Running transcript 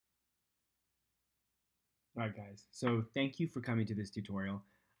Alright guys, so thank you for coming to this tutorial.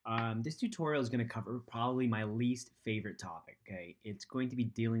 This tutorial is going to cover probably my least favorite topic, okay? It's going to be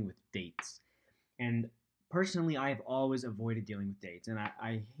dealing with dates. And personally, I have always avoided dealing with dates, and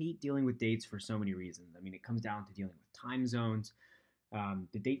I hate dealing with dates for so many reasons. I mean, it comes down to dealing with time zones.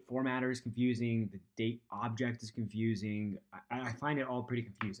 The date formatter is confusing, the date object is confusing. I find it all pretty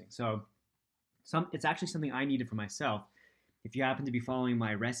confusing. So it's actually something I needed for myself. If you happen to be following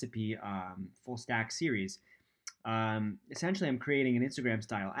my recipe full stack series, essentially I'm creating an Instagram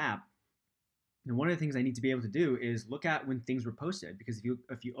style app. And one of the things I need to be able to do is look at when things were posted, because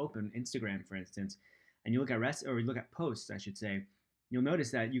if you open Instagram, for instance, and you look at you look at posts, I should say, you'll notice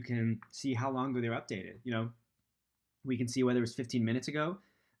that you can see how long ago they were updated. We can see whether it was 15 minutes ago,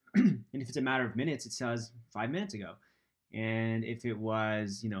 and if it's a matter of minutes, it says 5 minutes ago. And if it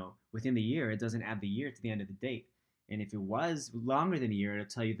was, within the year, it doesn't add the year to the end of the date. And if it was longer than a year, it'll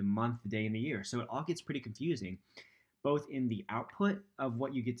tell you the month, the day, and the year. So it all gets pretty confusing, both in the output of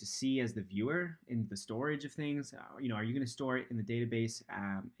what you get to see as the viewer, in the storage of things. Are you going to store it in the database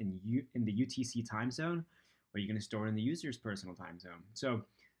in the UTC time zone, or are you going to store it in the user's personal time zone? So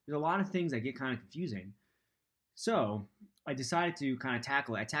there's a lot of things that get kind of confusing. So I decided to kind of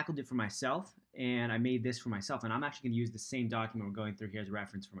tackle it. I tackled it for myself, and I made this for myself. And I'm actually going to use the same document we're going through here as a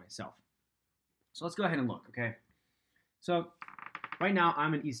reference for myself. So let's go ahead and look, okay? So right now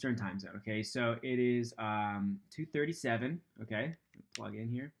I'm in Eastern time zone, okay? So it is 2:37, okay? Plug in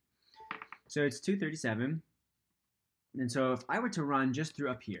here. So it's 2:37. And so if I were to run just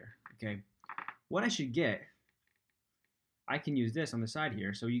through up here, okay, what I should get, I can use this on the side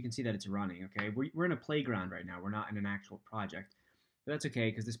here so you can see that it's running, okay? We're in a playground right now. We're not in an actual project. But that's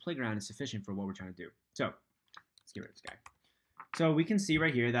okay, because this playground is sufficient for what we're trying to do. So let's get rid of this guy. So we can see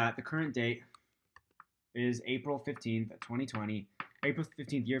right here that the current date is April 15th, 2020, April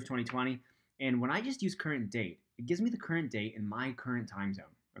 15th, year of 2020. And when I just use current date, it gives me the current date in my current time zone,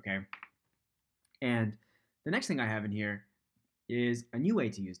 okay? And the next thing I have in here is a new way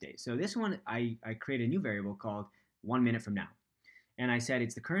to use date. So this one, I create a new variable called 1 minute from now. And I said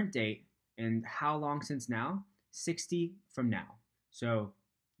it's the current date, and how long since now? 60 from now. So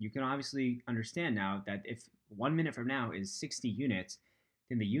you can obviously understand now that if 1 minute from now is 60 units,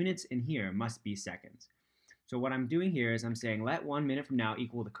 then the units in here must be seconds. So what I'm doing here is I'm saying let 1 minute from now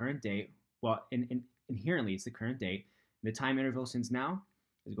equal the current date. Well, inherently it's the current date. The time interval since now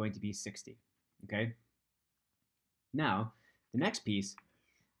is going to be 60, okay? Now, the next piece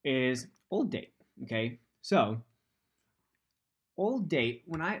is old date, okay? So old date,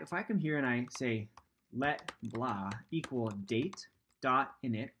 if I come here and I say let blah equal date dot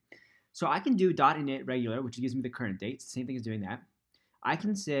init, so I can do dot init regular, which gives me the current date. It's the same thing as doing that. I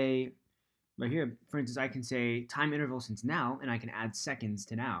can say right here, for instance, I can say time interval since now, and I can add seconds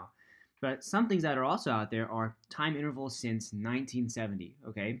to now. But some things that are also out there are time interval since 1970,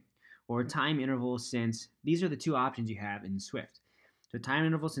 okay? Or time interval since, these are the two options you have in Swift. So time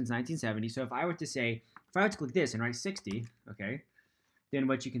interval since 1970. So if I were to click this and write 60, okay, then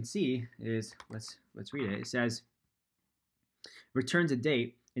what you can see is, let's read it. It says, returns a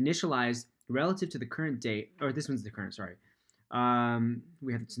date initialized relative to the current date, or this one's the current, sorry.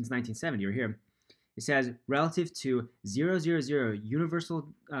 We have since 1970 right here. It says relative to 000 universal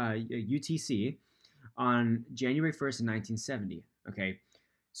UTC on January 1st in 1970. Okay,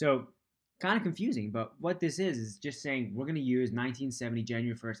 so kind of confusing, but what this is just saying we're going to use 1970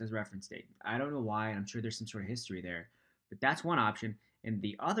 January 1st as reference date. I don't know why, and I'm sure there's some sort of history there, but that's one option. And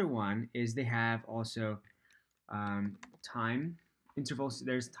the other one is they have also time intervals.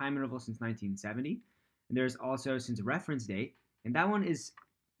 There's time interval since 1970, and there's also since reference date, and that one is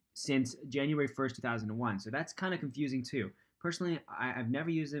since January 1st, 2001. So that's kind of confusing too. Personally, I've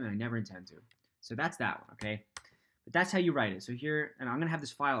never used them and I never intend to. So that's that one, okay? But that's how you write it. So here, and I'm going to have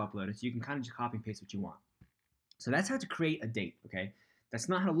this file uploaded so you can kind of just copy and paste what you want. So that's how to create a date, okay? That's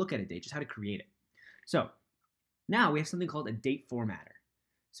not how to look at a date, just how to create it. So now we have something called a date formatter.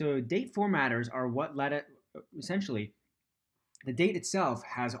 So date formatters are what let it, essentially, the date itself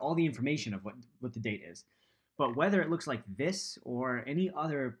has all the information of what the date is. But whether it looks like this or any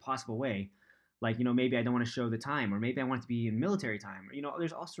other possible way, like, maybe I don't want to show the time, or maybe I want it to be in military time, or,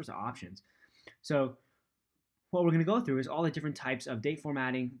 there's all sorts of options. So what we're going to go through is all the different types of date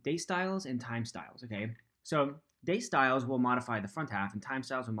formatting, date styles, and time styles, okay? So date styles will modify the front half, and time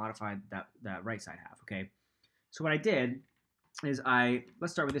styles will modify that right side half, okay? So what I did is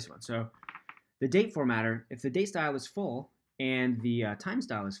let's start with this one. So the date formatter, if the date style is full and the time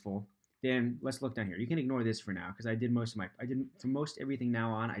style is full, then let's look down here. You can ignore this for now because I did for most everything now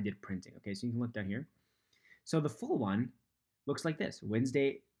on, I did printing. Okay, so you can look down here. So the full one looks like this: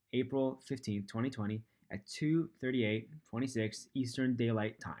 Wednesday, April 15th, 2020 at 2:38:26 Eastern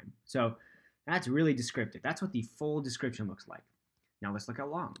Daylight Time. So that's really descriptive. That's what the full description looks like. Now let's look at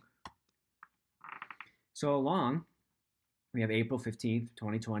long. So long, we have April 15th,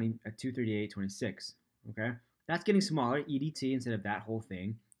 2020 at 2:38:26. Okay, that's getting smaller, EDT instead of that whole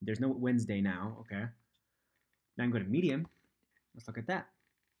thing. There's no Wednesday now. Okay, then go to medium. Let's look at that.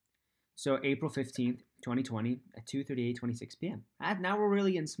 So April 15th, 2020 at 2:38:26 p.m. Now we're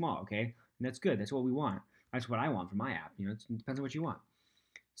really getting small, okay? And that's good. That's what we want. That's what I want for my app. You know, it depends on what you want.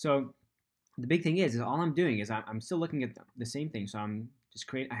 So the big thing is all I'm doing is I'm still looking at the same thing. So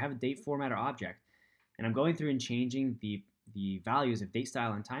I have a date formatter object, and I'm going through and changing the values of date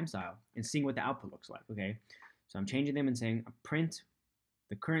style and time style and seeing what the output looks like, okay? So I'm changing them and saying print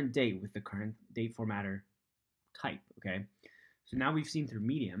the current date with the current date formatter type, okay? So now we've seen through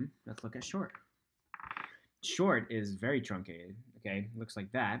medium. Let's look at short. Short is very truncated, okay? Looks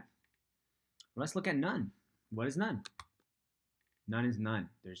like that. Let's look at none. What is none? None is none.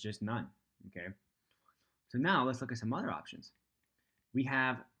 There's just none, okay? So now let's look at some other options. We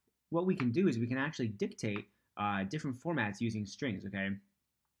have, what we can do is we can actually dictate different formats using strings, okay?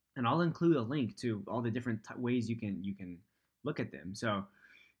 And I'll include a link to all the different ways you can look at them. So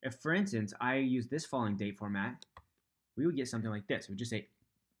if, for instance, I use this following date format, we would get something like this. We would just say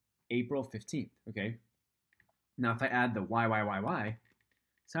April 15th, okay? Now, if I add the YYYY,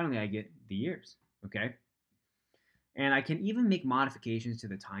 suddenly I get the years, okay? And I can even make modifications to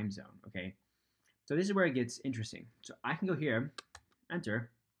the time zone, okay? So this is where it gets interesting. So I can go here, enter,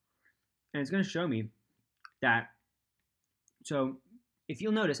 and it's going to show me that, so if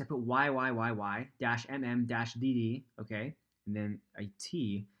you'll notice, I put YYYY-MM-DD, okay? And then a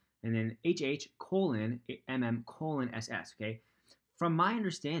T, and then HH:MM:SS, okay? From my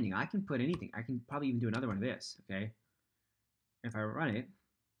understanding, I can put anything. I can probably even do another one of this, okay? If I run it,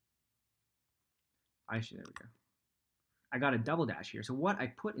 there we go. I got a double dash here. So what I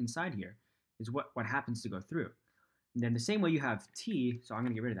put inside here is what happens to go through. And then the same way you have T, so I'm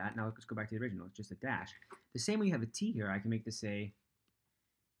going to get rid of that. Now let's go back to the original. It's just a dash. The same way you have a T here, I can make this say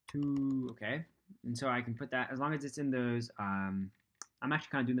 2, okay? And so I can put that, as long as it's in those, I'm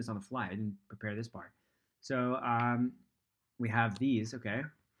actually kind of doing this on the fly. I didn't prepare this part. So we have these, okay,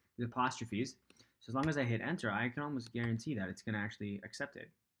 the apostrophes. So as long as I hit enter, I can almost guarantee that it's going to actually accept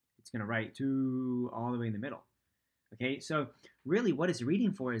it. It's going to write 2 all the way in the middle. Okay, so really what it's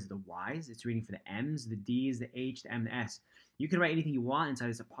reading for is the Y's. It's reading for the M's, the D's, the H, the M, the S. You can write anything you want inside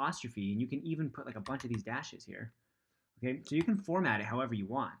this apostrophe, and you can even put like a bunch of these dashes here. Okay, so you can format it however you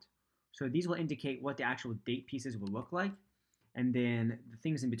want. So these will indicate what the actual date pieces will look like, and then the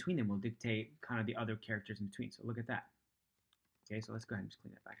things in between them will dictate kind of the other characters in between. So look at that. Okay, so let's go ahead and just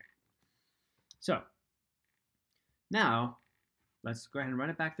clean that back up. So now let's go ahead and run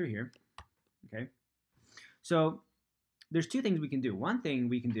it back through here. Okay, so there's 2 things we can do. One thing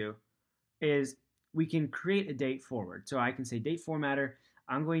we can do is we can create a date forward. So I can say date formatter.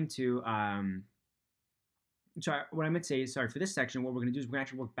 I'm going to, sorry, what I meant to say is, sorry, for this section, what we're going to do is we're going to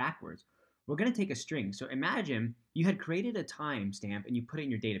actually work backwards. We're going to take a string. So imagine you had created a timestamp and you put it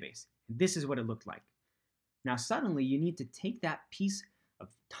in your database. This is what it looked like. Now suddenly you need to take that piece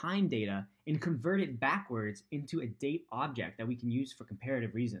of time data and convert it backwards into a date object that we can use for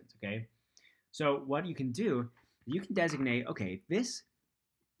comparative reasons, okay? So what you can do, you can designate, okay, this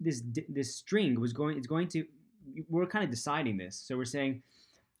string is going to, we're kind of deciding this. So we're saying,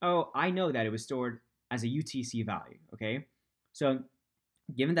 oh, I know that it was stored as a UTC value, okay? So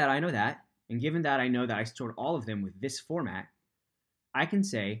given that I know that, and given that I know that I stored all of them with this format, I can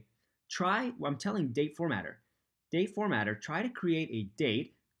say, I'm telling date formatter, try to create a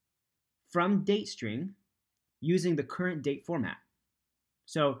date from date string using the current date format.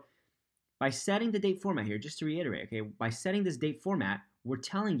 So by setting the date format here, just to reiterate, okay, by setting this date format, we're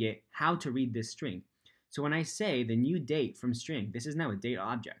telling it how to read this string. So when I say the new date from string, this is now a date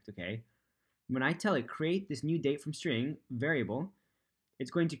object, okay? When I tell it create this new date from string variable,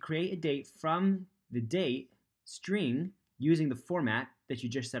 it's going to create a date from the date string using the format that you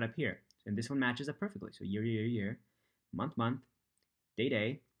just set up here. And this one matches up perfectly. So year, year, year, month, month, day,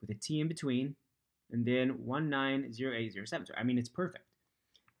 day, with a T in between, and then 190807. So I mean, it's perfect.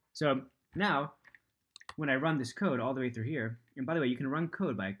 So now, when I run this code all the way through here, and by the way, you can run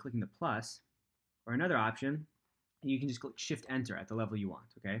code by clicking the plus, or another option, you can just click Shift Enter at the level you want,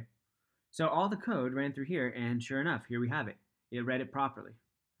 okay? So all the code ran through here, and sure enough, here we have it. It read it properly,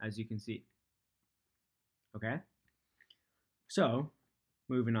 as you can see, okay? So,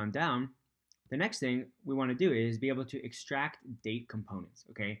 moving on down, the next thing we want to do is be able to extract date components,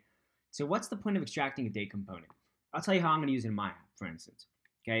 okay? So what's the point of extracting a date component? I'll tell you how I'm going to use it in my app, for instance.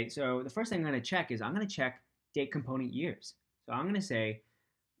 Okay, so the first thing I'm going to check is I'm going to check date component years. So I'm going to say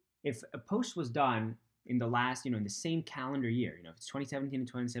if a post was done in the last, in the same calendar year, if it's 2017 and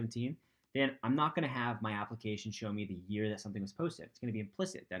 2017, then I'm not going to have my application show me the year that something was posted. It's going to be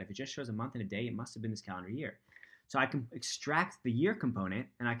implicit that if it just shows a month and a day, it must have been this calendar year. So I can extract the year component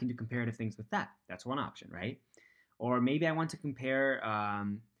and I can do comparative things with that. That's one option, right? Or maybe I want to compare,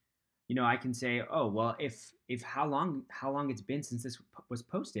 I can say, oh, well, if how long it's been since this was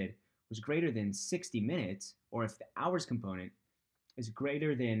posted was greater than 60 minutes, or if the hours component is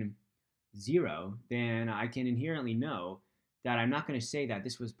greater than 0, then I can inherently know that I'm not going to say that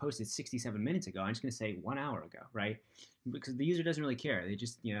this was posted 67 minutes ago. I'm just going to say 1 hour ago, right? Because the user doesn't really care. They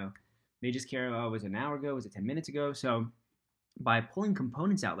just, they just care, oh, was it an hour ago? Was it 10 minutes ago? So by pulling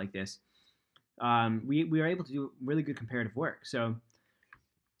components out like this, we are able to do really good comparative work. So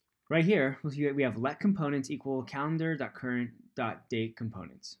right here, we have let components equal calendar.current.date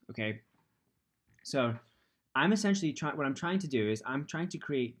components, okay? So I'm essentially what I'm trying to do is I'm trying to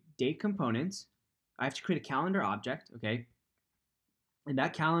create date components. I have to create a calendar object, okay? And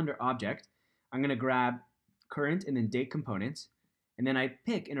that calendar object, I'm going to grab current and then date components, and then I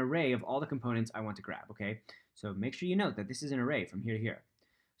pick an array of all the components I want to grab, okay? So make sure you note that this is an array from here to here.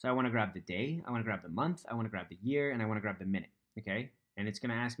 So I want to grab the day, I want to grab the month, I want to grab the year, and I want to grab the minute, okay? And it's going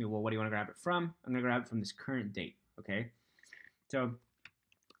to ask me, well, what do you want to grab it from? I'm going to grab it from this current date, okay? So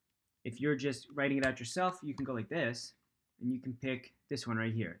if you're just writing it out yourself, you can go like this, and you can pick this one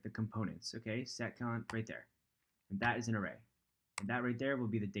right here, the components, okay? Set count right there. And that is an array. And that right there will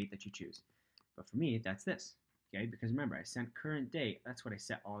be the date that you choose. But for me, that's this, okay? Because remember, I sent current date. That's what I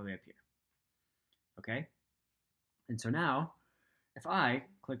set all the way up here, okay? And so now, if I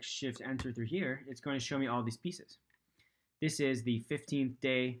click Shift-Enter through here, it's going to show me all these pieces. This is the 15th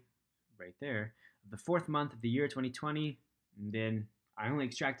day right there of the 4th month of the year 2020. And then I only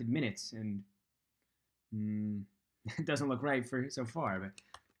extracted minutes, and it doesn't look right for so far, but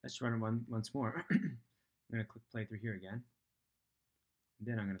let's run it once more. I'm going to click play through here again. And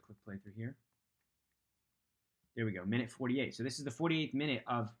then I'm going to click play through here. There we go, minute 48. So this is the 48th minute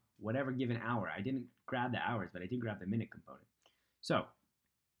of whatever given hour. I didn't grab the hours, but I did grab the minute component. So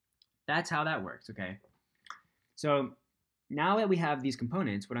that's how that works, okay? So now that we have these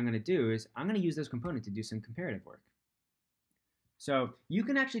components, what I'm going to do is I'm going to use those components to do some comparative work. So you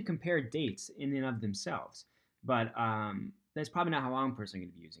can actually compare dates in and of themselves, but that's probably not how I'm personally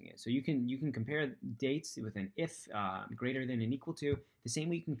going to be using it. So you can compare dates with an if greater than and equal to, the same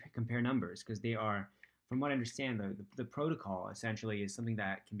way you can compare numbers, because they are, from what I understand, the protocol essentially is something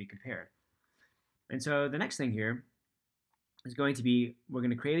that can be compared. And so the next thing here is going to be, we're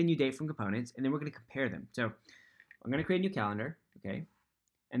going to create a new date from components, and then we're going to compare them. So I'm going to create a new calendar, okay?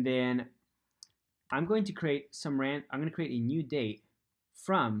 And then I'm going to create I'm going to create a new date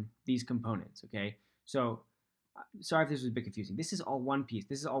from these components, okay? So sorry if this was a bit confusing. This is all one piece.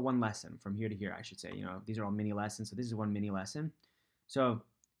 This is all one lesson from here to here, I should say. These are all mini lessons, so this is one mini lesson. So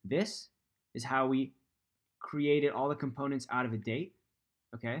this is how we created all the components out of a date,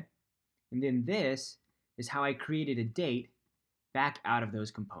 okay? And then this is how I created a date back out of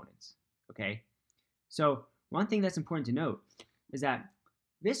those components, okay? So one thing that's important to note is that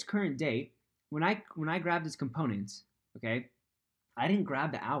this current date, when I grabbed its components, okay, I didn't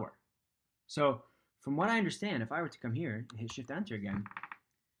grab the hour. So from what I understand, if I were to come here and hit Shift-Enter again,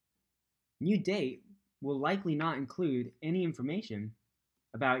 new date will likely not include any information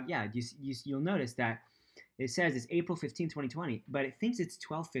about, you'll notice that it says it's April 15, 2020, but it thinks it's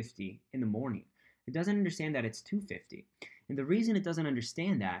 12:50 in the morning. It doesn't understand that it's 2:50. And the reason it doesn't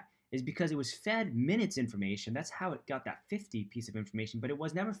understand that is because it was fed minutes information. That's how it got that 50 piece of information, but it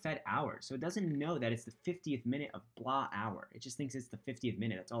was never fed hours. So it doesn't know that it's the 50th minute of blah hour. It just thinks it's the 50th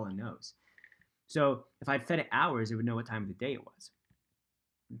minute. That's all it knows. So if I'd fed it hours, it would know what time of the day it was.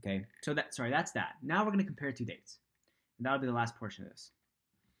 Okay, so that's that. Now we're going to compare two dates. And that'll be the last portion of this.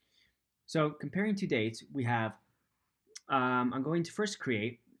 So comparing two dates, we have, I'm going to first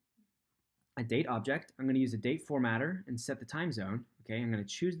create a date object. I'm going to use a date formatter and set the time zone. Okay, I'm going to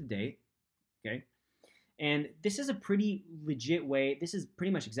choose the date. Okay, and this is a pretty legit way. This is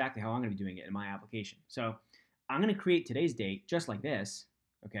pretty much exactly how I'm going to be doing it in my application. So I'm going to create today's date just like this.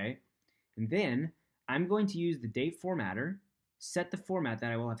 Okay, and then I'm going to use the date formatter, set the format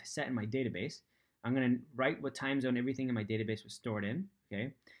that I will have set in my database. I'm going to write what time zone everything in my database was stored in. Okay,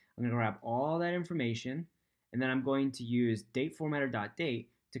 I'm going to grab all that information, and then I'm going to use DateFormatter.date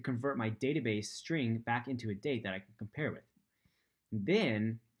to convert my database string back into a date that I can compare with. And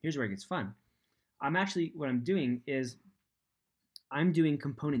then, here's where it gets fun. What I'm doing is I'm doing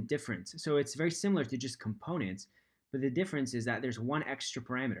component difference. So it's very similar to just components, But the difference is that there's one extra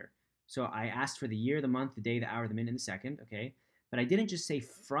parameter. So I asked for the year, the month, the day, the hour, the minute, and the second, okay? But I didn't just say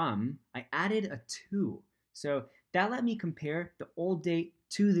from, I added a to. So that let me compare the old date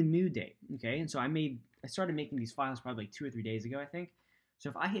to the new date, okay? And so I started making these files probably like 2 or 3 days ago, I think. So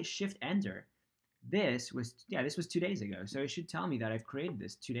if I hit Shift Enter, this was 2 days ago. So it should tell me that I've created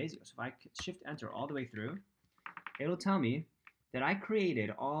this 2 days ago. So if I Shift Enter all the way through, it'll tell me that I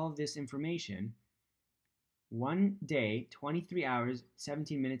created all of this information 1 day, 23 hours,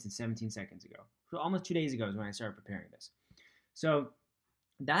 17 minutes, and 17 seconds ago. So almost 2 days ago is when I started preparing this. So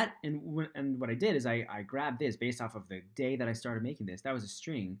that, and what I did is I grabbed this based off of the day that I started making this. That was a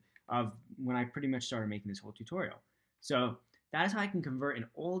string of when I pretty much started making this whole tutorial. So that is how I can convert an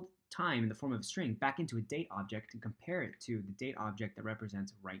old time in the form of a string back into a date object and compare it to the date object that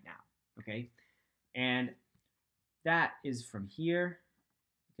represents right now, okay? And that is from here,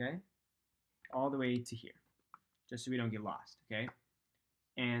 okay, all the way to here, just so we don't get lost, okay?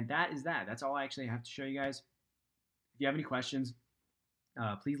 And that is that. That's all I actually have to show you guys. If you have any questions,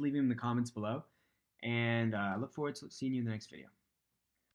 please leave them in the comments below. And I look forward to seeing you in the next video.